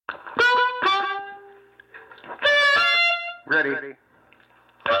Ready.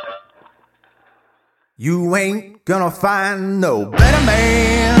 You ain't gonna find no better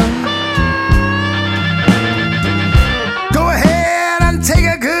man. Go ahead and take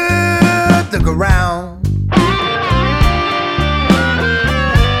a good look around.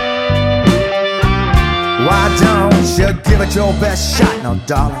 Why don't you give it your best shot now,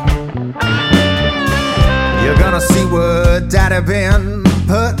 darling? You're gonna see what Daddy been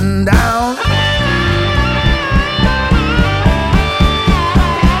putting down.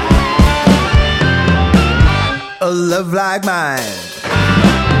 A love like mine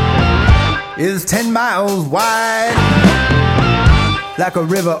is 10 miles wide, like a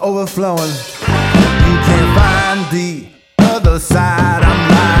river overflowing. You can't find the other side. I'm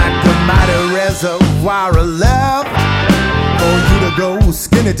like a mighty reservoir of love for you to go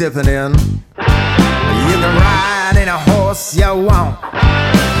skinny dipping in. You can ride any horse you want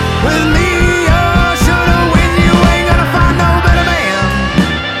with me. Oh, shoulda win. You ain't gonna find no better man.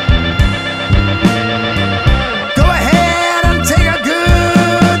 Go ahead and take a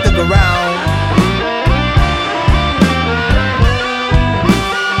good look around.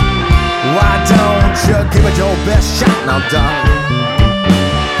 Why don't you give it your best shot now, darling?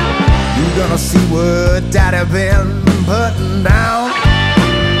 You're gonna see what Daddy been putting down.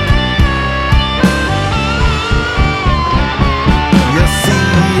 You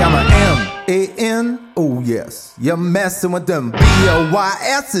see, I'm a M-A-N, oh yes. You're messing with them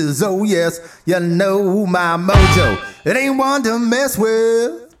B-O-Y-S's, oh yes. You know my mojo, it ain't one to mess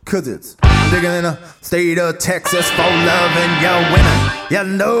with, 'cause it's bigger than the state of Texas for loving your women. You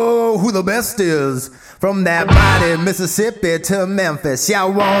know who the best is. From that mighty Mississippi to Memphis,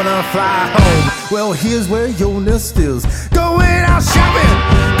 y'all wanna fly home. Well, here's where your nest is. Going out shopping,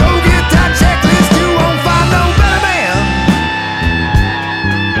 go get that checklist. You won't find no better man.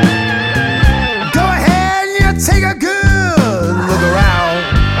 Go ahead and you take a good look around.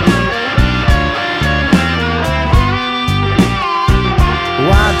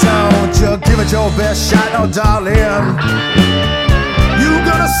 Why don't you give it your best shot, oh darling? You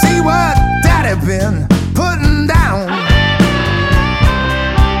gonna see what Daddy been putting down.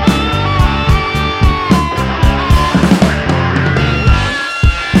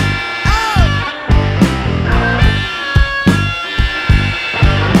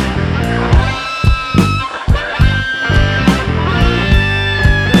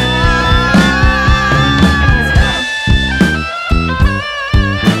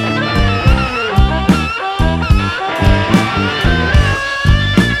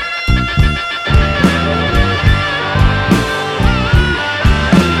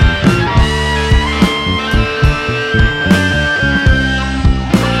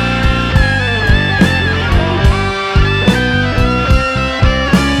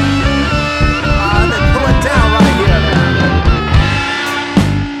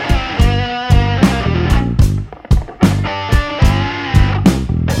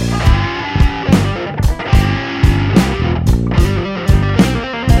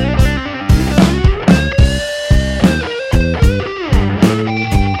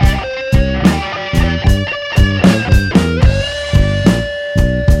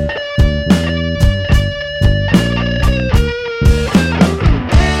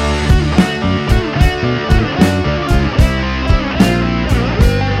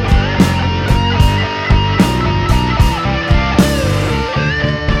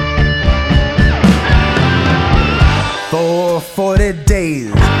 For 40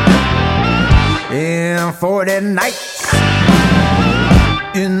 days and 40 nights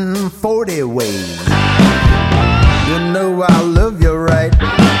in 40 ways. You know I love you right.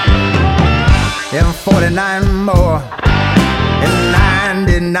 And 49 more and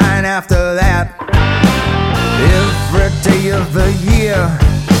 99 after that. Every day of the year,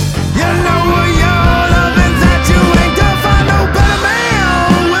 you know